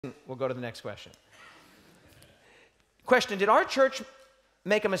We'll go to the next question. Question, did our church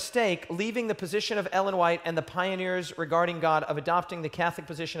make a mistake leaving the position of Ellen White and the pioneers regarding God of adopting the Catholic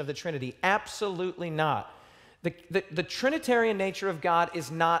position of the Trinity? Absolutely not. The Trinitarian nature of God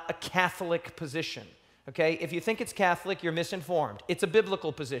is not a Catholic position. Okay? If you think it's Catholic, you're misinformed. It's a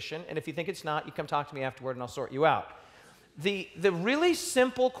biblical position, and if you think it's not, you come talk to me afterward and I'll sort you out. The really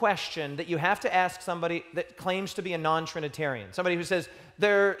simple question that you have to ask somebody that claims to be a non-trinitarian, somebody who says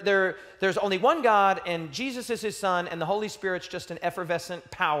there's only one God and Jesus is his son and the Holy Spirit's just an effervescent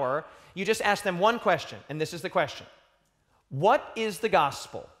power, you just ask them one question, and this is the question. What is the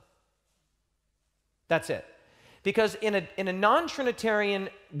gospel? That's it. Because in a non-trinitarian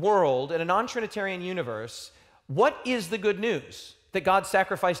world, in a non-trinitarian universe, what is the good news? That God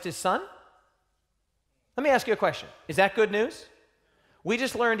sacrificed his son? Let me ask you a question. Is that good news? We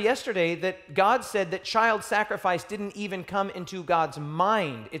just learned yesterday that God said that child sacrifice didn't even come into God's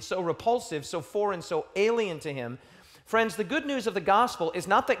mind. It's so repulsive, so foreign, so alien to him. Friends, the good news of the gospel is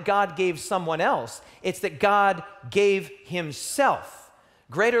not that God gave someone else. It's that God gave himself.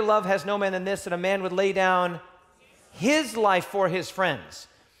 Greater love has no man than this, that a man would lay down his life for his friends.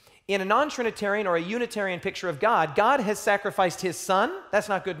 In a non-trinitarian or a unitarian picture of God, God has sacrificed his son. That's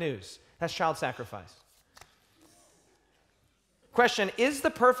not good news. That's child sacrifice. Question, is the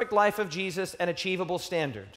perfect life of Jesus an achievable standard?